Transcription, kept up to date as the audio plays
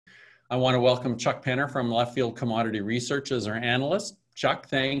I want to welcome Chuck Penner from Left Field Commodity Research as our analyst. Chuck,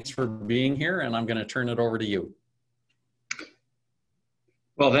 thanks for being here, and I'm going to turn it over to you.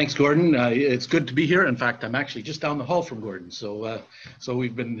 Well, thanks, Gordon. It's good to be here. In fact, I'm actually just down the hall from Gordon. So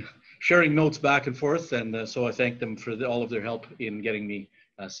we've been sharing notes back and forth, and so I thank them for all of their help in getting me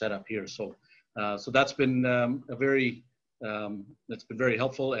set up here. So that's been that's been very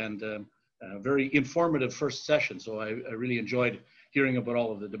helpful and a very informative first session. So I really enjoyed hearing about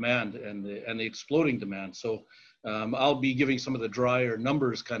all of the demand and the exploding demand. So I'll be giving some of the drier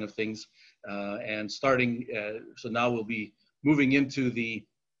numbers kind of things, and starting. So now we'll be moving into the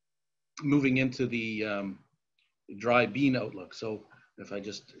dry bean outlook. So if I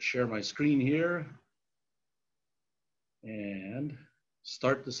just share my screen here and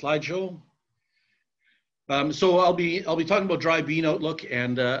start the slideshow. So I'll be talking about dry bean outlook,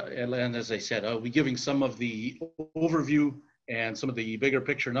 and as I said, I'll be giving some of the overview and some of the bigger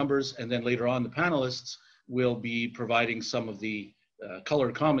picture numbers, and then later on the panelists will be providing some of the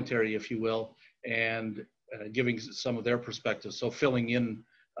color commentary, if you will, and giving some of their perspectives. So filling in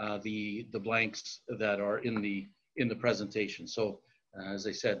the blanks that are in the presentation. So as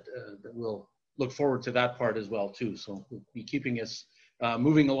I said, we'll look forward to that part as well too. So we'll be keeping us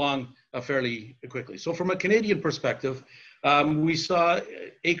moving along fairly quickly. So from a Canadian perspective, we saw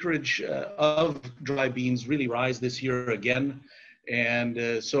acreage of dry beans really rise this year again.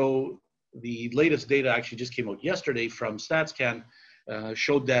 And so the latest data actually just came out yesterday from StatsCan,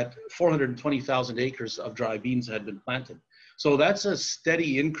 showed that 420,000 acres of dry beans had been planted. So that's a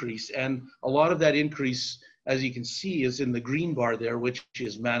steady increase, and a lot of that increase, as you can see, is in the green bar there, which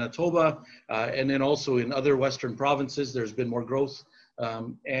is Manitoba, and then also in other Western provinces, there's been more growth.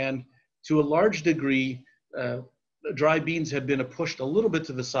 And to a large degree, dry beans had been pushed a little bit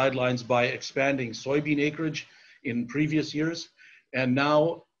to the sidelines by expanding soybean acreage in previous years. And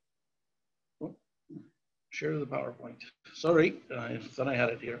now, share the PowerPoint. Sorry, I thought I had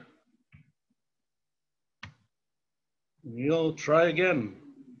it here. We'll try again.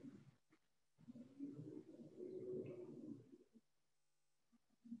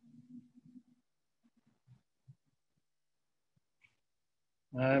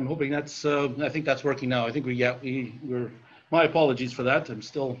 I'm hoping that's, I think that's working now. I think we're, my apologies for that. I'm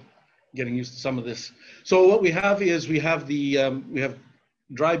still getting used to some of this. So what we have is we have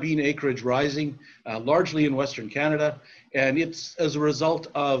dry bean acreage rising, largely in Western Canada, and it's as a result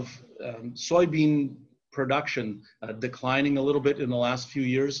of soybean production declining a little bit in the last few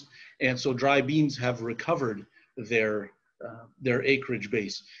years, and so dry beans have recovered their acreage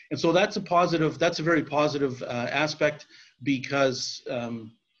base, and so that's a positive. That's a very positive aspect because but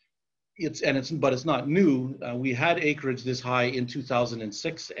it's not new. We had acreage this high in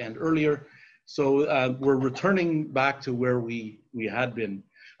 2006 and earlier. So we're returning back to where we had been.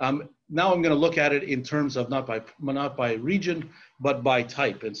 Now I'm going to look at it in terms of not by region, but by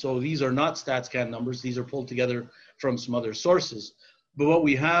type. And so these are not StatsCan numbers. These are pulled together from some other sources. But what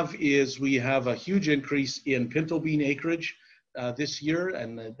we have is we have a huge increase in pinto bean acreage this year,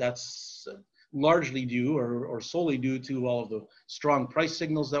 and that's largely due or solely due to all of the strong price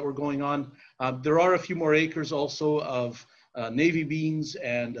signals that were going on. There are a few more acres also of navy beans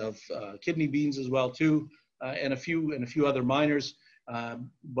and of kidney beans as well too, and a few other minors.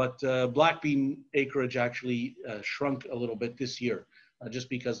 But black bean acreage actually shrunk a little bit this year, just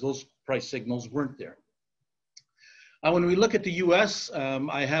because those price signals weren't there. When we look at the U.S.,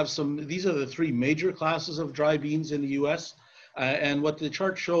 I have these are the three major classes of dry beans in the U.S. And what the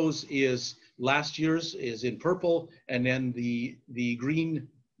chart shows is last year's is in purple, and then the green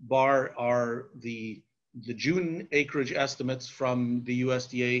bar are the June acreage estimates from the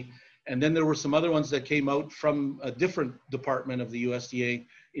USDA. And then there were some other ones that came out from a different department of the USDA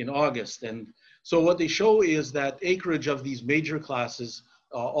in August. And so what they show is that acreage of these major classes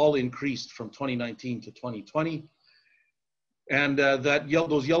all increased from 2019 to 2020. And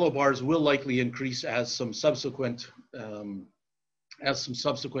those yellow bars will likely increase as some subsequent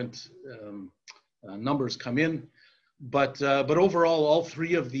numbers come in. But overall, all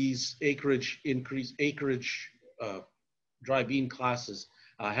three of these dry bean classes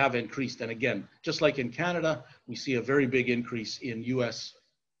have increased. And again, just like in Canada, we see a very big increase in US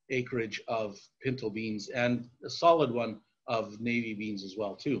acreage of pinto beans and a solid one of navy beans as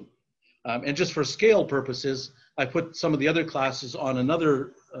well too. And just for scale purposes, I put some of the other classes on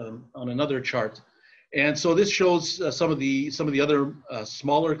another chart. And so this shows some of the other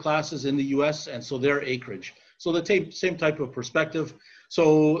smaller classes in the US, and so their acreage. So the same type of perspective.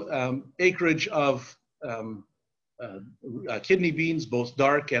 So acreage of kidney beans, both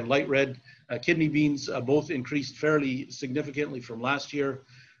dark and light red. Kidney beans both increased fairly significantly from last year.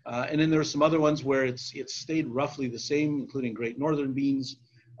 And then there are some other ones where it's stayed roughly the same, including Great Northern beans.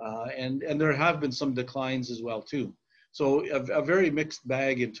 And there have been some declines as well too. So a very mixed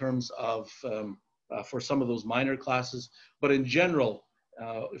bag in terms of for some of those minor classes. But in general,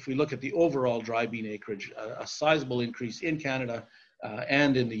 if we look at the overall dry bean acreage, a sizable increase in Canada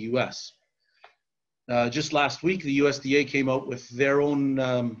and in the US. Just last week, the USDA came out with their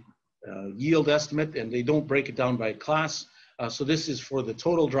own yield estimate, and they don't break it down by class. So this is for the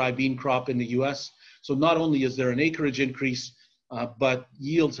total dry bean crop in the US. So not only is there an acreage increase, but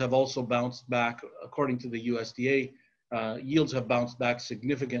yields have also bounced back. According to the USDA, yields have bounced back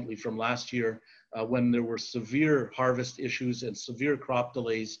significantly from last year when there were severe harvest issues and severe crop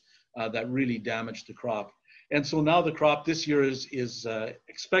delays that really damaged the crop. And so now the crop this year is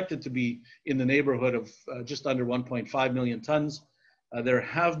expected to be in the neighborhood of just under 1.5 million tons. There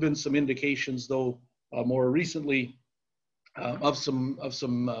have been some indications, though, more recently of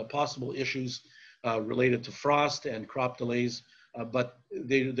some possible issues related to frost and crop delays, but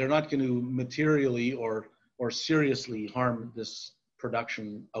they're not going to materially or seriously harm this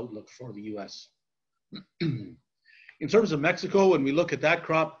production outlook for the U.S. In terms of Mexico, when we look at that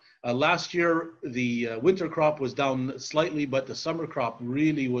crop, last year the winter crop was down slightly, but the summer crop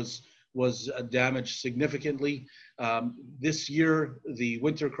really was damaged significantly. This year, the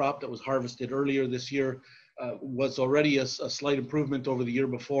winter crop that was harvested earlier this year was already a slight improvement over the year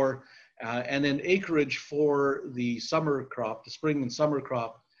before. And then acreage for the summer crop, the spring and summer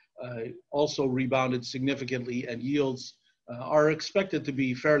crop, also rebounded significantly, and yields are expected to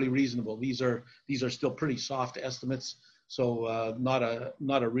be fairly reasonable. These are still pretty soft estimates, so not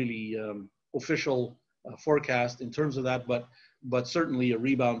a really official forecast in terms of that, but certainly a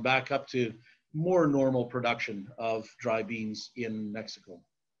rebound back up to more normal production of dry beans in Mexico.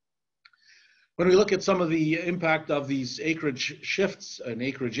 When we look at some of the impact of these acreage shifts and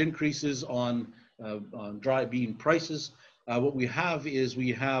acreage increases on dry bean prices, what we have is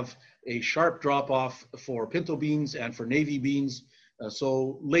we have a sharp drop off for pinto beans and for navy beans.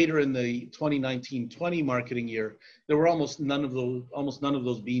 So later in the 2019-20 marketing year, there were almost none of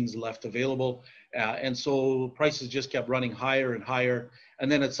those beans left available. And so prices just kept running higher and higher.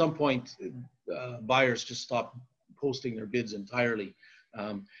 And then at some point, buyers just stopped posting their bids entirely.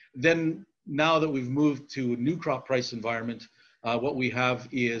 Then now that we've moved to a new crop price environment, what we have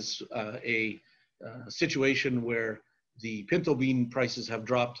is a situation where the pinto bean prices have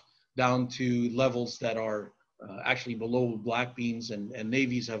dropped down to levels that are actually below black beans, and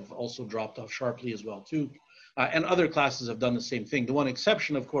navies have also dropped off sharply as well too. And other classes have done the same thing. The one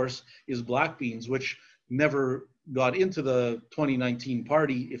exception, of course, is black beans, which never got into the 2019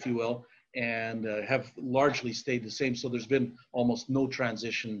 party, if you will, and have largely stayed the same. So there's been almost no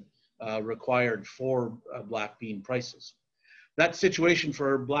transition required for black bean prices. That situation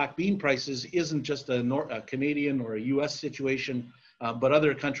for black bean prices isn't just a Canadian or a US situation, but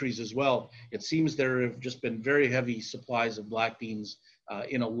other countries as well. It seems there have just been very heavy supplies of black beans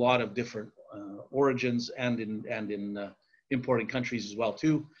in a lot of different origins and in importing countries as well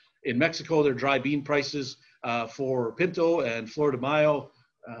too. In Mexico, their dry bean prices for pinto and Flor de Mayo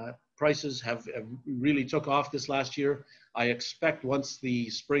prices have really took off this last year. I expect once the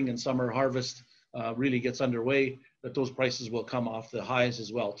spring and summer harvest really gets underway, that those prices will come off the highs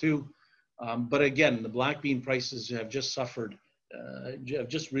as well too. But again, the black bean prices have just suffered, have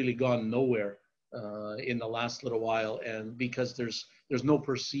just really gone nowhere in the last little while, and because there's no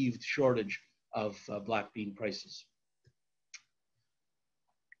perceived shortage of black bean prices.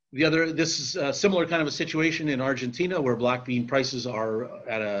 This is a similar kind of a situation in Argentina, where black bean prices are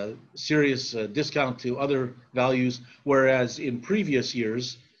at a serious discount to other values, whereas in previous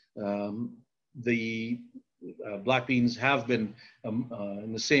years, the black beans have been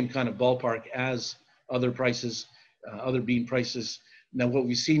in the same kind of ballpark as other prices, other bean prices. Now, what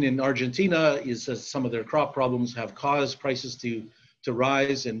we've seen in Argentina is that some of their crop problems have caused prices to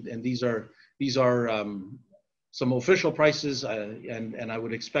rise, and these are some official prices, and I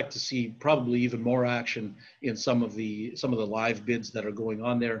would expect to see probably even more action in some of the live bids that are going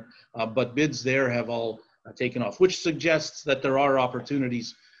on there. But bids there have all taken off, which suggests that there are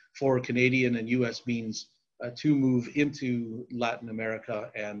opportunities for Canadian and US beans to move into Latin America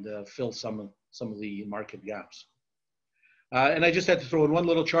and fill some of the market gaps. And I just had to throw in one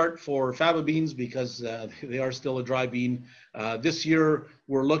little chart for faba beans because they are still a dry bean. This year,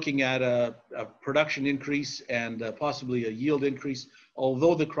 we're looking at a production increase and possibly a yield increase,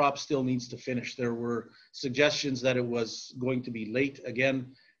 although the crop still needs to finish. There were suggestions that it was going to be late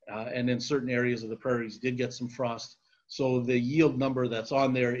again, and in certain areas of the prairies did get some frost. So the yield number that's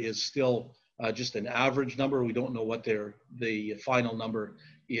on there is still just an average number. We don't know what the final number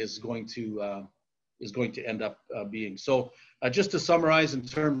is going to end up being. So just to summarize in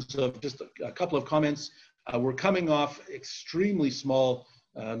terms of just a couple of comments, we're coming off extremely small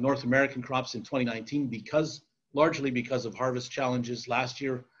North American crops in 2019 largely because of harvest challenges last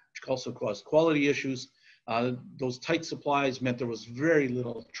year, which also caused quality issues. Those tight supplies meant there was very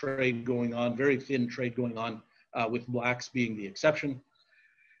little trade going on, very thin trade going on, with blacks being the exception.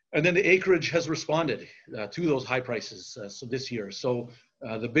 And then the acreage has responded to those high prices so this year. So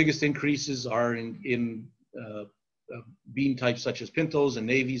the biggest increases are in bean types such as pintos and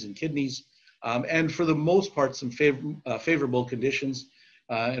navies and kidneys, and for the most part, some favorable conditions.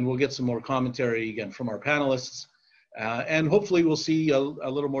 And we'll get some more commentary again from our panelists. And hopefully we'll see a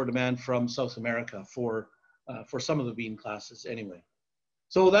little more demand from South America for some of the bean classes anyway.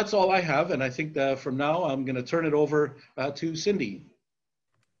 So that's all I have. And I think from now, I'm going to turn it over to Cindy.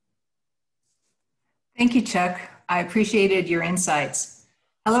 Thank you, Chuck. I appreciated your insights.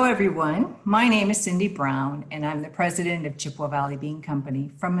 Hello, everyone. My name is Cindy Brown, and I'm the president of Chippewa Valley Bean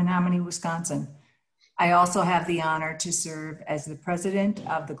Company from Menominee, Wisconsin. I also have the honor to serve as the president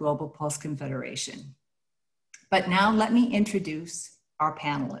of the Global Pulse Confederation. But now let me introduce our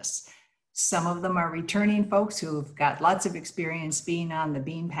panelists. Some of them are returning folks who've got lots of experience being on the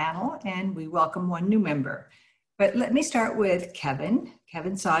bean panel, and we welcome one new member. But let me start with Kevin.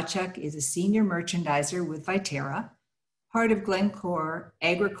 Kevin Sawchuk is a senior merchandiser with Viterra, part of Glencore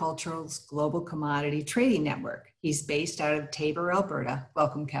Agricultural's Global Commodity Trading Network. He's based out of Taber, Alberta.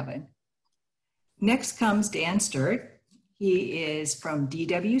 Welcome, Kevin. Next comes Dan Sturt. He is from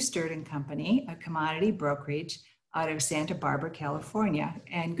D.W. Sturt & Company, a commodity brokerage out of Santa Barbara, California.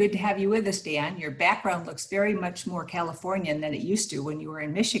 And good to have you with us, Dan. Your background looks very much more Californian than it used to when you were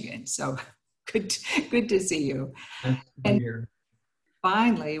in Michigan. So good to see you. And here.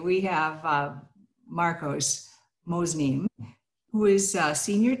 Finally, we have Marcos Mosnim, who is a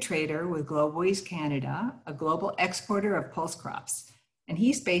senior trader with Globalways Canada, a global exporter of pulse crops. And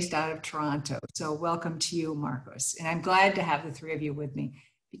he's based out of Toronto. So welcome to you, Marcos. And I'm glad to have the three of you with me,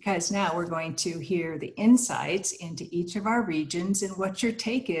 because now we're going to hear the insights into each of our regions and what your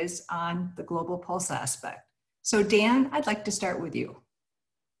take is on the global pulse aspect. So Dan, I'd like to start with you.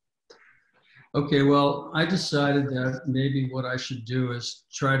 Okay, well, I decided that maybe what I should do is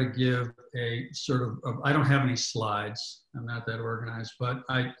try to give a sort of I don't have any slides, I'm not that organized, but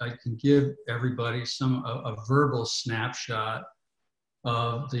I can give everybody a verbal snapshot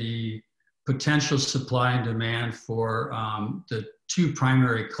of the potential supply and demand for the two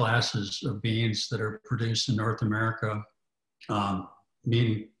primary classes of beans that are produced in North America,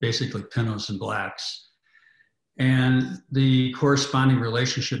 meaning basically pintos and blacks, and the corresponding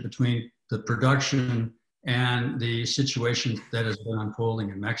relationship between the production and the situation that has been unfolding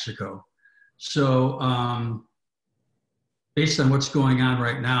in Mexico. So based on what's going on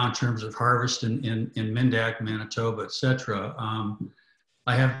right now in terms of harvest in Mindak, Manitoba, et cetera,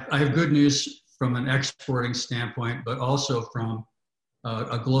 I have good news from an exporting standpoint, but also from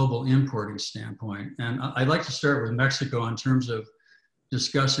a global importing standpoint. And I'd like to start with Mexico in terms of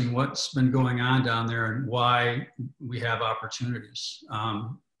discussing what's been going on down there and why we have opportunities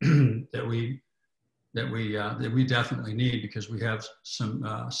that we definitely need, because we have some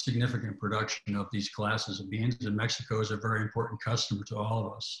significant production of these classes of beans, and Mexico is a very important customer to all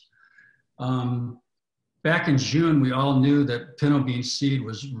of us. Back in June, we all knew that pinto bean seed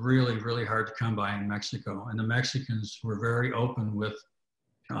was really, really hard to come by in Mexico, and the Mexicans were very open with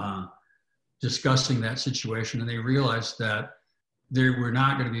discussing that situation, and they realized that they were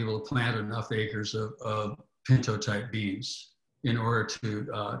not going to be able to plant enough acres of pinto type beans in order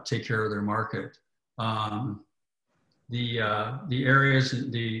to take care of their market. The areas,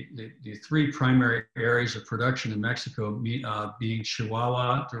 the three primary areas of production in Mexico, being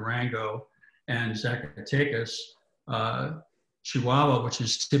Chihuahua, Durango, and Zacatecas. Chihuahua, which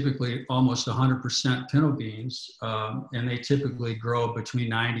is typically almost 100% pinto beans, and they typically grow between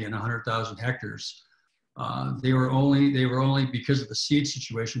 90 and 100,000 hectares. They were only because of the seed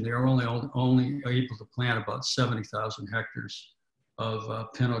situation, they were only able to plant about 70,000 hectares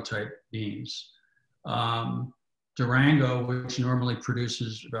of pinto type beans. Durango, which normally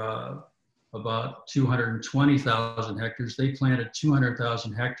produces about 220,000 hectares, they planted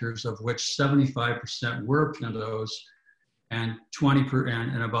 200,000 hectares, of which 75% were pintos, and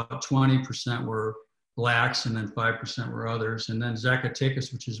about 20% were blacks, and then 5% were others. And then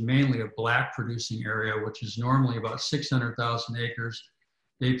Zacatecas, which is mainly a black producing area, which is normally about 600,000 acres,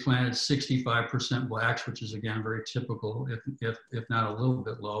 they planted 65% blacks, which is again very typical, if not a little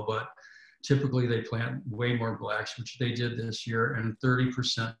bit low, but typically they plant way more blacks, which they did this year, and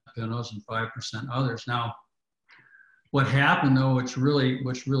 30% pintos and 5% others. Now, What happened though, which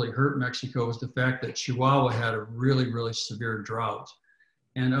really hurt Mexico, was the fact that Chihuahua had a really severe drought.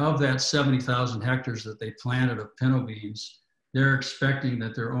 And of that 70,000 hectares that they planted of pinto beans, they're expecting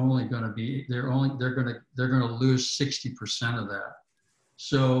that they're going to lose 60% of that.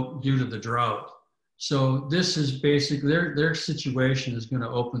 So due to the drought. So this is basically, their situation is going to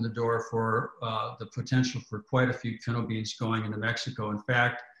open the door for the potential for quite a few pinto beans going into Mexico. In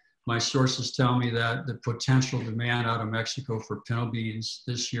fact, my sources tell me that the potential demand out of Mexico for pinto beans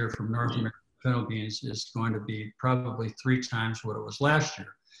this year from North American pinto beans is going to be probably 3 times what it was last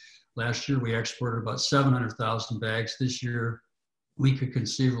year. Last year, we exported about 700,000 bags. This year, we could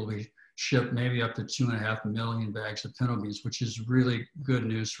conceivably ship maybe up to 2.5 million bags of pinto beans, which is really good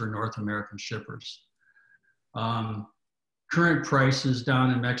news for North American shippers. Current prices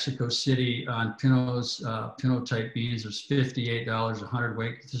down in Mexico City on pinto type beans is $58 a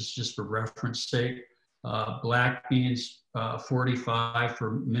hundredweight. This is just for reference sake. Black beans, $45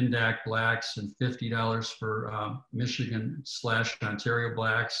 for Mindac blacks and $50 for Michigan/Ontario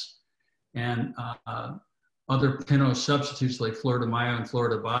blacks. And other pinto substitutes like Flor de Mayo and Flor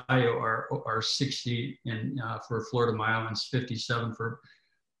de Bayo are 60 for Flor de Mayo and 57 for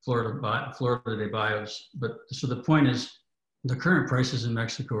Flor de Bayos. But so the point is, the current prices in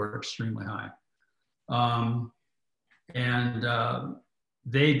Mexico are extremely high,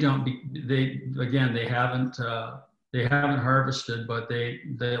 they haven't harvested, but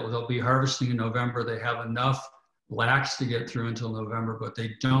they'll be harvesting in November. They have enough blacks to get through until November, but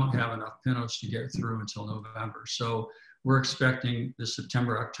they don't have enough pintos to get through until November. So we're expecting the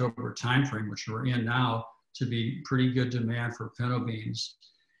September-October timeframe, which we're in now, to be pretty good demand for pinto beans.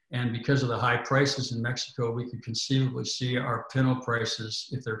 And because of the high prices in Mexico, we could conceivably see our pinto prices,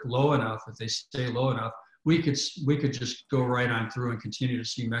 if they're low enough, if they stay low enough, we could just go right on through and continue to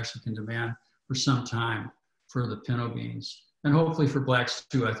see Mexican demand for some time for the pinto beans. And hopefully for blacks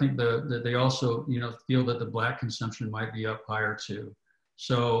too. I think that they also, feel that the black consumption might be up higher too.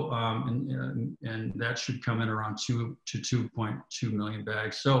 So, and that should come in around 2 to 2.2 million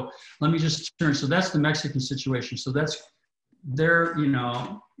bags. So let me just turn, so that's the Mexican situation. So that's their,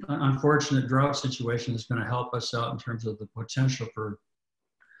 unfortunate drought situation is going to help us out in terms of the potential for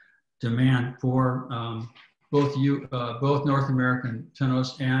demand for both North American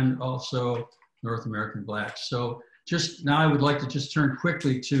pintos and also North American blacks. So just now I would like to just turn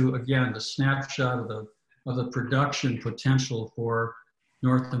quickly to, again, the snapshot of the production potential for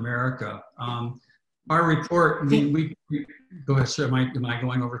North America. Our report, we go ahead, sir, am I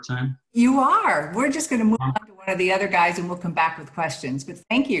going over time? You are. We're just going to move on to one of the other guys and we'll come back with questions. But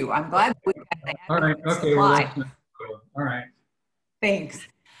thank you. I'm glad we had the all right. Okay. All right. Thanks.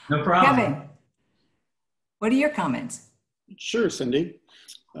 No problem. Kevin, what are your comments? Sure, Cindy.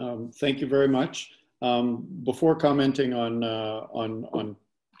 Thank you very much. Before commenting on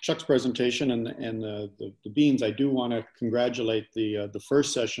Chuck's presentation and the beans, I do want to congratulate the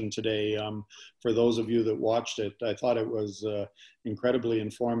first session today. For those of you that watched it, I thought it was incredibly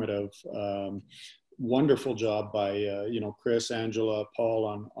informative. Wonderful job by Chris, Angela,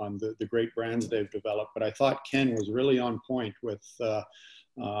 Paul on the great brands they've developed. But I thought Ken was really on point with the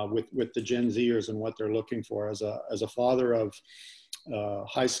Gen Zers and what they're looking for. As a father of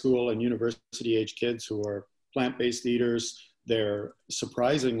high school and university age kids who are plant-based eaters, they're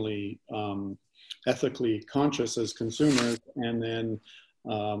surprisingly ethically conscious as consumers, and then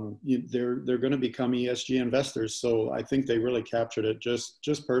they're going to become ESG investors. So I think they really captured it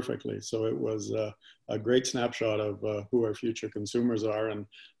just perfectly. So it was a great snapshot of who our future consumers are and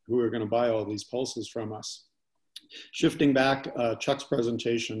who are going to buy all these pulses from us. Shifting back, Chuck's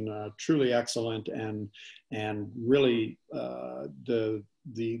presentation, truly excellent, and really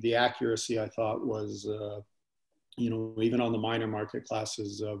the accuracy, I thought, was even on the minor market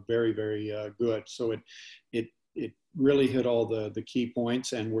classes, very, very good. So it really hit all the key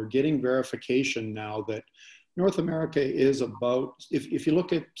points, and we're getting verification now that North America is about, if you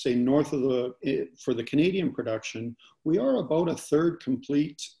look at, say, for the Canadian production, we are about a third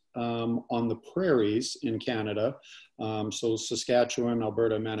complete on the prairies in Canada, so Saskatchewan,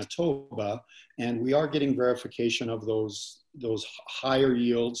 Alberta, Manitoba, and we are getting verification of those higher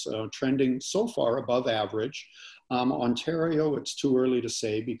yields, trending so far above average. Ontario, it's too early to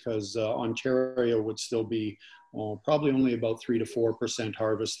say because Ontario would still be probably only about 3 to 4%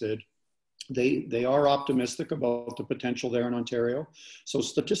 harvested. They are optimistic about the potential there in Ontario. So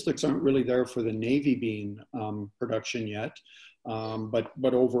statistics aren't really there for the navy bean production yet.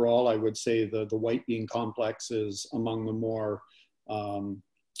 But overall, I would say the white bean complex is among the more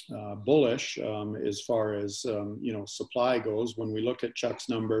bullish as far as supply goes. When we look at Chuck's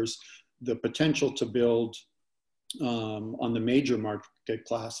numbers, the potential to build on the major market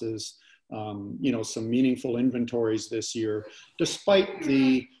classes, you know, some meaningful inventories this year, despite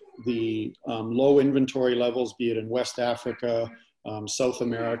the low inventory levels, be it in West Africa, South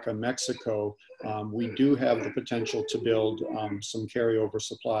America, Mexico. We do have the potential to build some carryover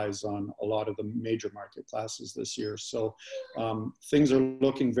supplies on a lot of the major market classes this year. So things are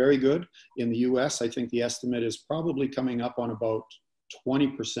looking very good. In the US, I think the estimate is probably coming up on about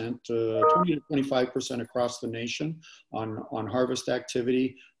 20%, 20 to 25% across the nation on harvest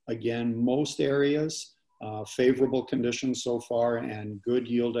activity. Again, most areas, favorable conditions so far and good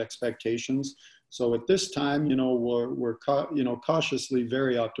yield expectations. So at this time, you know, we're cautiously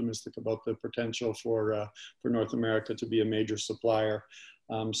very optimistic about the potential for North America to be a major supplier.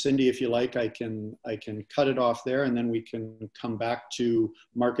 Cindy, if you like, I can cut it off there, and then we can come back to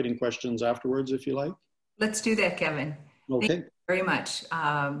marketing questions afterwards, if you like. Let's do that, Kevin. Okay. Thank you very much.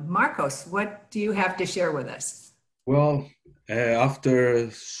 Marcos, what do you have to share with us? Well, after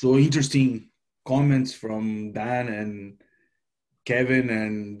so interesting comments from Dan and Kevin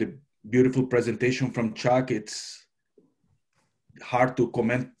and the beautiful presentation from Chuck, it's hard to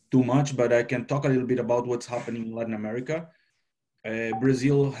comment too much, but I can talk a little bit about what's happening in Latin America.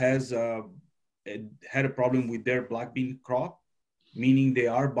 Brazil has had a problem with their black bean crop, meaning they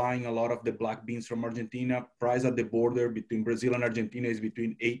are buying a lot of the black beans from Argentina. Price at the border between Brazil and Argentina is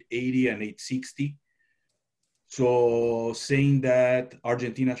between $8.80 and $8.60. So saying that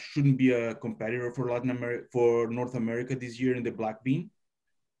Argentina shouldn't be a competitor for for North America this year in the black bean.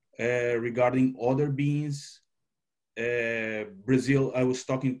 Regarding other beans, Brazil, I was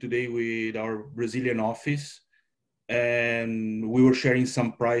talking today with our Brazilian office, and we were sharing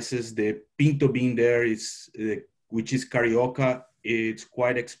some prices. The pinto bean there is, which is Carioca, it's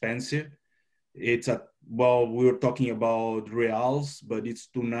quite expensive. It's well, we were talking about reals, but it's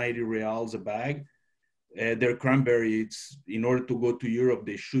 290 reals a bag. Their cranberry, it's, in order to go to Europe,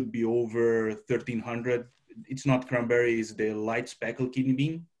 they should be over 1,300. It's not cranberry, it's the light speckled kidney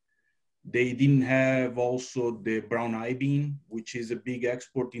bean. They didn't have also the brown eye bean, which is a big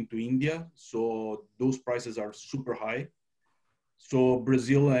export into India. So those prices are super high. So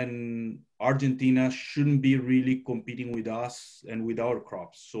Brazil and Argentina shouldn't be really competing with us and with our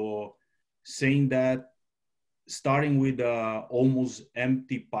crops. So saying that, starting with an almost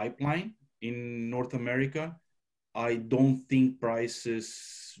empty pipeline in North America, I don't think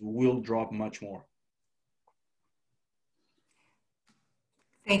prices will drop much more.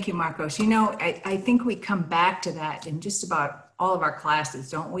 Thank you, Marcos. You know, I think we come back to that in just about all of our classes,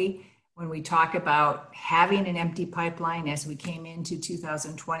 don't we? When we talk about having an empty pipeline as we came into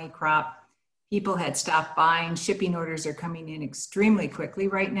 2020 crop, people had stopped buying. Shipping orders are coming in extremely quickly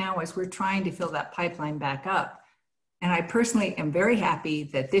right now as we're trying to fill that pipeline back up. And I personally am very happy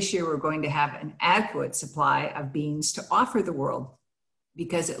that this year we're going to have an adequate supply of beans to offer the world,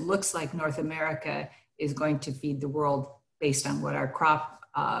 because it looks like North America is going to feed the world based on what our crop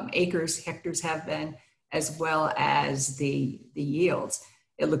hectares have been, as well as the yields.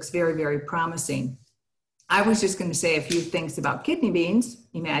 It looks very, very promising. I was just going to say a few things about kidney beans,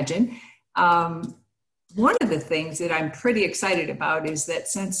 imagine. One of the things that I'm pretty excited about is that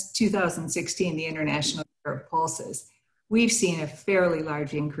since 2016, the International Year of Pulses, we've seen a fairly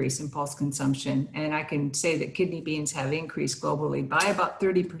large increase in pulse consumption. And I can say that kidney beans have increased globally by about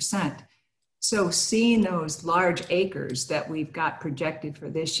 30%. So seeing those large acres that we've got projected for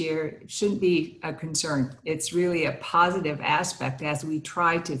this year shouldn't be a concern. It's really a positive aspect as we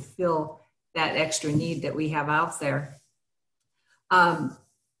try to fill that extra need that we have out there.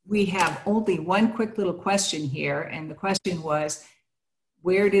 We have only one quick little question here, and the question was,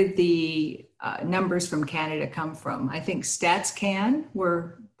 where did the numbers from Canada come from? I think StatsCan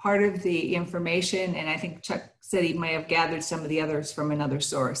were part of the information, and I think Chuck said he may have gathered some of the others from another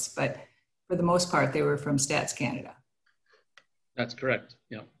source, but for the most part, they were from Stats Canada. That's correct.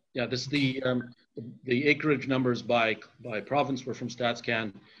 Yeah, yeah. This the acreage numbers by province were from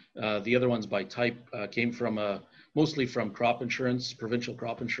StatsCan. The other ones by type came from mostly from crop insurance, provincial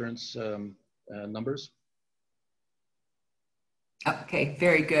crop insurance numbers. Okay,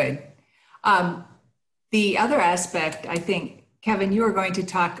 very good. The other aspect, I think, Kevin, you were going to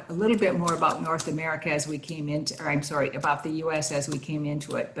talk a little bit more about North America as we came into, or I'm sorry, about the US as we came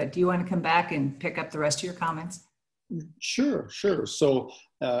into it, but do you want to come back and pick up the rest of your comments? Sure. So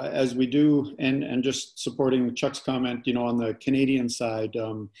as we do, and just supporting Chuck's comment, you know, on the Canadian side,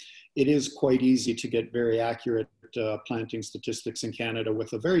 it is quite easy to get very accurate planting statistics in Canada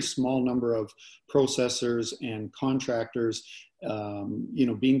with a very small number of processors and contractors, you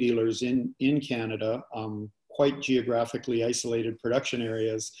know, bean dealers in Canada. quite geographically isolated production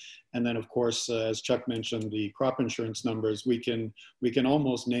areas. And then, of course, as Chuck mentioned, the crop insurance numbers, we can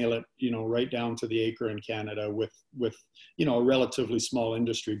almost nail it, right down to the acre in Canada with a relatively small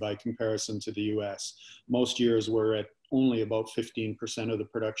industry by comparison to the U.S. Most years we're at only about 15% of the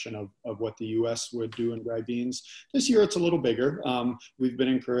production of what the U.S. would do in dry beans. This year it's a little bigger. We've been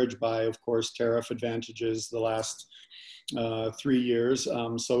encouraged by, of course, tariff advantages the last 3 years.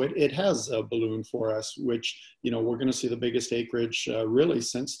 So it has a balloon for us, which, we're going to see the biggest acreage really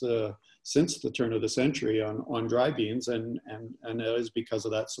since the turn of the century on dry beans. And that is because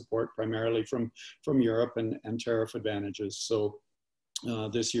of that support primarily from Europe and tariff advantages. So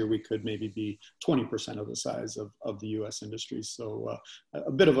this year we could maybe be 20% of the size of the US industry. So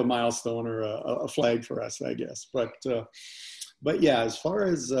a bit of a milestone or a flag for us, I guess. But yeah, as far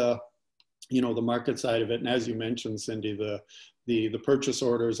as, the market side of it, and as you mentioned, Cindy, the purchase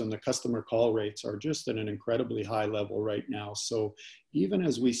orders and the customer call rates are just at an incredibly high level right now. So even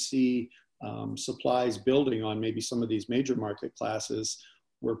as we see supplies building on maybe some of these major market classes,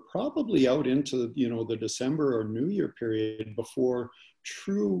 we're probably out into, the December or New Year period before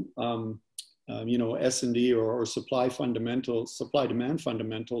true, S&D or supply demand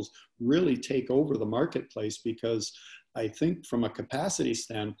fundamentals really take over the marketplace, because I think from a capacity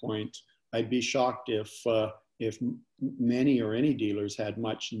standpoint, I'd be shocked if many or any dealers had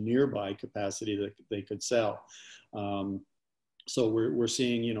much nearby capacity that they could sell. So we're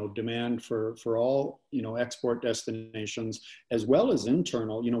seeing, demand for all, export destinations as well as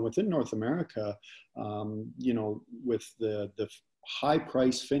internal, within North America, with the high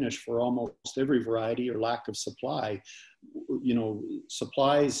price finish for almost every variety or lack of supply,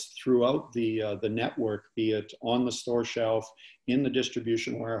 supplies throughout the network, be it on the store shelf, in the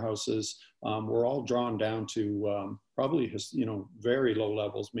distribution warehouses, we're all drawn down to probably very low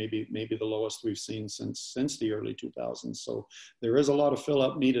levels, maybe the lowest we've seen since the early 2000s. So there is a lot of fill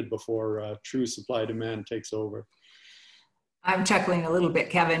up needed before true supply demand takes over. I'm chuckling a little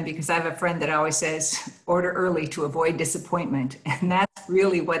bit, Kevin, because I have a friend that always says, order early to avoid disappointment. And that's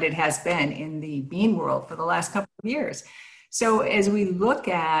really what it has been in the bean world for the last couple of years. So as we look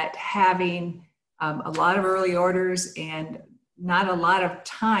at having a lot of early orders and not a lot of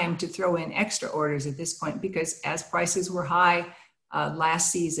time to throw in extra orders at this point, because as prices were high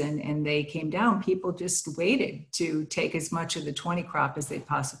last season and they came down, people just waited to take as much of the 20 crop as they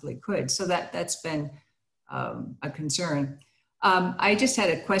possibly could. So that's been a concern. I just had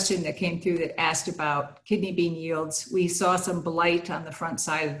a question that came through that asked about kidney bean yields. We saw some blight on the front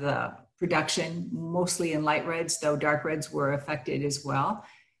side of the production, mostly in light reds, though dark reds were affected as well.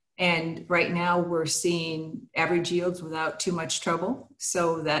 And right now we're seeing average yields without too much trouble.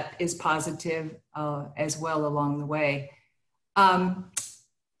 So that is positive as well along the way.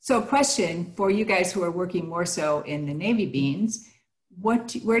 So a question for you guys who are working more so in the navy beans, where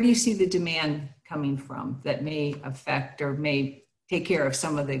do you see the demand coming from that may affect or may take care of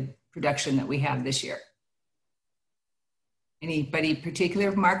some of the production that we have this year? Anybody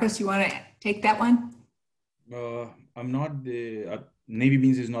particular? Marcos, you want to take that one? I'm not navy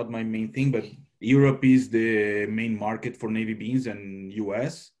beans is not my main thing, but Europe is the main market for navy beans, and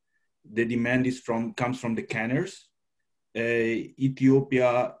US. The demand comes from the canners.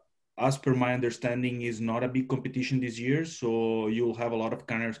 Ethiopia, as per my understanding, is not a big competition this year, so you'll have a lot of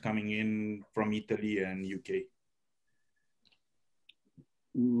canners coming in from Italy and UK.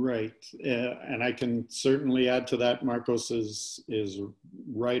 Right, and I can certainly add to that. Marcos is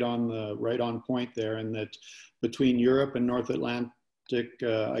right on point there, and that between Europe and North Atlantic,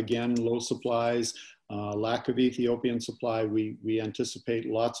 again, low supplies, lack of Ethiopian supply, we anticipate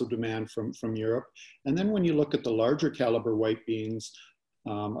lots of demand from Europe. And then when you look at the larger caliber white beans,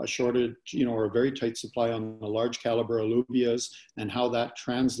 a shortage, or a very tight supply on the large caliber alluvias, and how that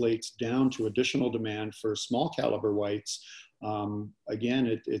translates down to additional demand for small caliber whites.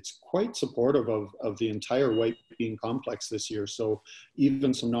 Again, it's quite supportive of the entire white bean complex this year. So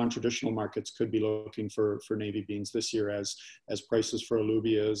even some non-traditional markets could be looking for navy beans this year as prices for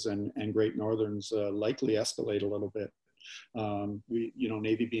alluvias and Great Northerns likely escalate a little bit.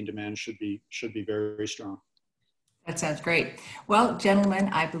 Navy bean demand should be very, very strong. That sounds great. Well, gentlemen,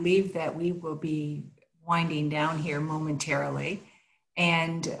 I believe that we will be winding down here momentarily.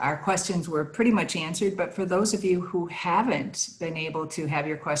 And our questions were pretty much answered, but for those of you who haven't been able to have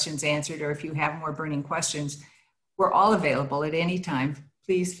your questions answered, or if you have more burning questions, we're all available at any time.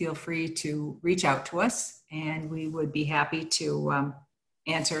 Please feel free to reach out to us and we would be happy to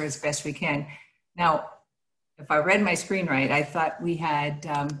answer as best we can. Now, if I read my screen right, I thought we had,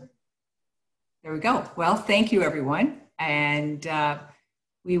 there we go. Well, thank you everyone. And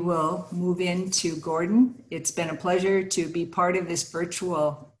we will move into Gordon. It's been a pleasure to be part of this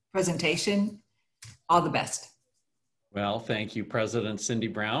virtual presentation. All the best. Well, thank you, President Cindy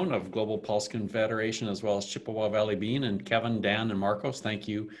Brown of Global Pulse Confederation, as well as Chippewa Valley Bean, and Kevin, Dan, and Marcos. Thank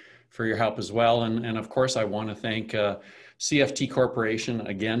you for your help as well. And of course, I want to thank CFT Corporation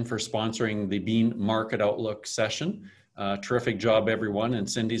again for sponsoring the Bean Market Outlook session. Terrific job, everyone. And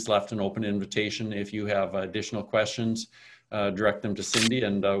Cindy's left an open invitation. If you have additional questions, direct them to Cindy,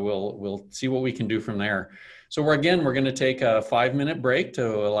 and we'll see what we can do from there. So we're going to take a 5-minute break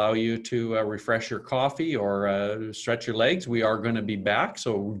to allow you to refresh your coffee or stretch your legs. We are going to be back,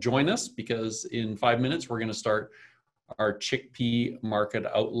 so join us, because in 5 minutes we're going to start our chickpea market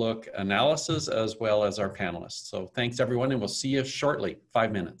outlook analysis as well as our panelists. So thanks everyone, and we'll see you shortly.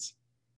 5 minutes.